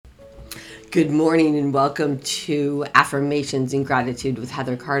Good morning and welcome to Affirmations and Gratitude with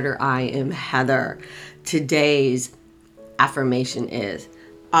Heather Carter. I am Heather. Today's affirmation is,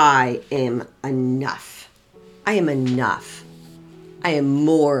 I am enough. I am enough. I am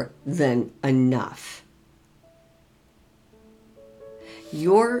more than enough.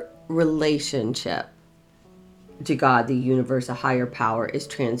 Your relationship to God, the universe, a higher power, is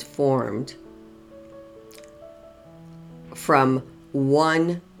transformed from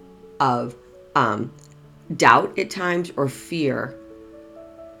one of doubt at times or fear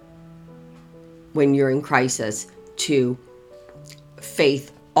when you're in crisis to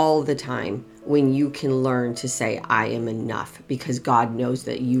faith all the time when you can learn to say, I am enough, because God knows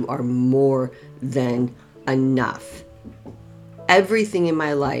that you are more than enough. Everything in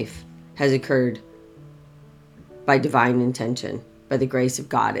my life has occurred by divine intention, by the grace of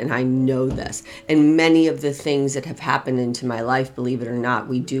God, and I know this. And many of the things that have happened into my life, believe it or not,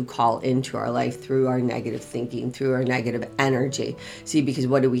 we do call into our life through our negative thinking, through our negative energy. See, because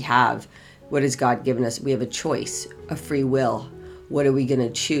what do we have? What has God given us? We have a choice, a free will. What are we going to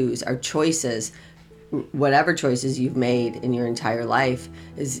choose? Our choices, whatever choices you've made in your entire life,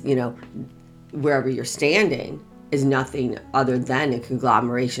 is, wherever you're standing, is nothing other than a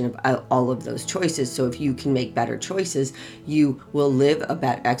conglomeration of all of those choices. So if you can make better choices, you will live a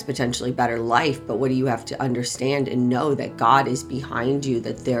exponentially better life. But what do you have to understand and know? That God is behind you,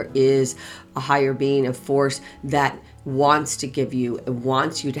 that there is a higher being, a force that wants to give you,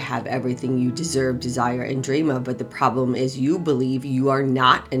 wants you to have everything you deserve, desire, and dream of. But the problem is you believe you are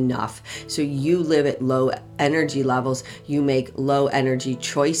not enough. So you live at low energy levels. You make low energy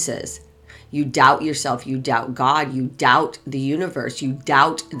choices. You doubt yourself, you doubt God, you doubt the universe, you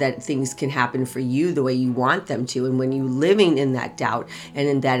doubt that things can happen for you the way you want them to. And when you're living in that doubt and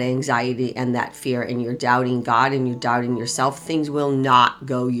in that anxiety and that fear, and you're doubting God and you're doubting yourself, things will not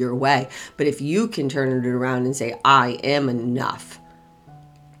go your way. But if you can turn it around and say, I am enough,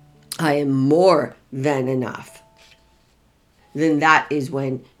 I am more than enough, then that is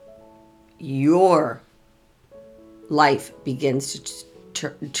when your life begins to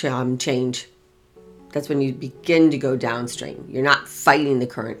change. That's when you begin to go downstream. You're not fighting the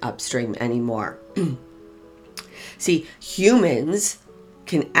current upstream anymore. See, humans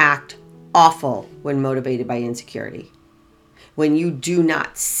can act awful when motivated by insecurity. When you do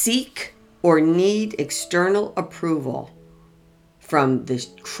not seek or need external approval from the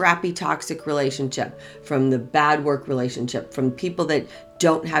crappy toxic relationship, from the bad work relationship, from people that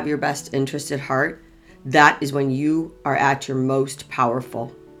don't have your best interest at heart, that is when you are at your most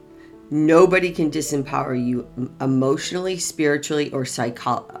powerful. Nobody can disempower you emotionally, spiritually, or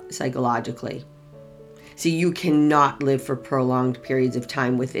psychologically. So you cannot live for prolonged periods of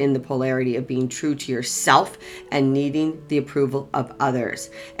time within the polarity of being true to yourself and needing the approval of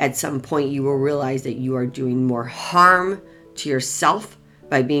others. At some point, you will realize that you are doing more harm to yourself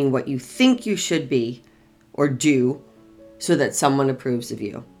by being what you think you should be or do so that someone approves of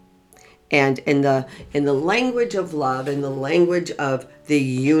you. And in the language of love, in the language of the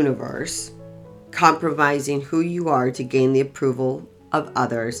universe, compromising who you are to gain the approval of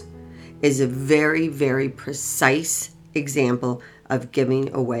others is a very, very precise example of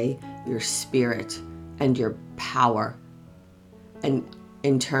giving away your spirit and your power. And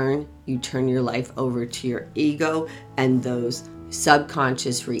in turn, you turn your life over to your ego and those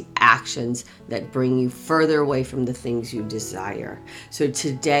subconscious reactions that bring you further away from the things you desire. So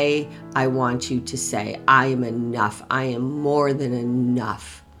today, I want you to say, I am enough. I am more than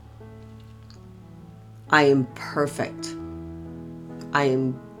enough. I am perfect. I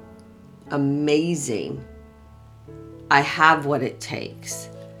am amazing. I have what it takes.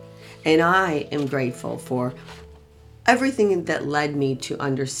 And I am grateful for everything that led me to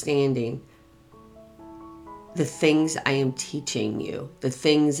understanding the things I am teaching you, the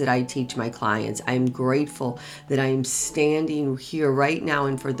things that I teach my clients. I am grateful that I am standing here right now.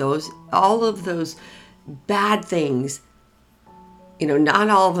 And for all of those bad things, not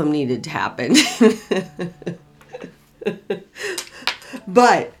all of them needed to happen,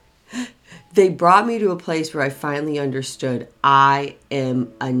 but they brought me to a place where I finally understood I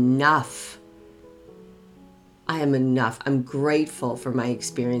am enough. I am enough. I'm grateful for my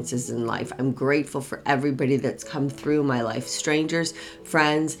experiences in life. I'm grateful for everybody that's come through my life. Strangers,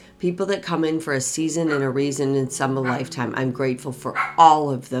 friends, people that come in for a season and a reason and some a lifetime. I'm grateful for all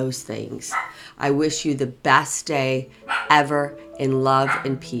of those things. I wish you the best day ever in love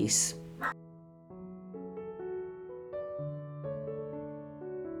and peace.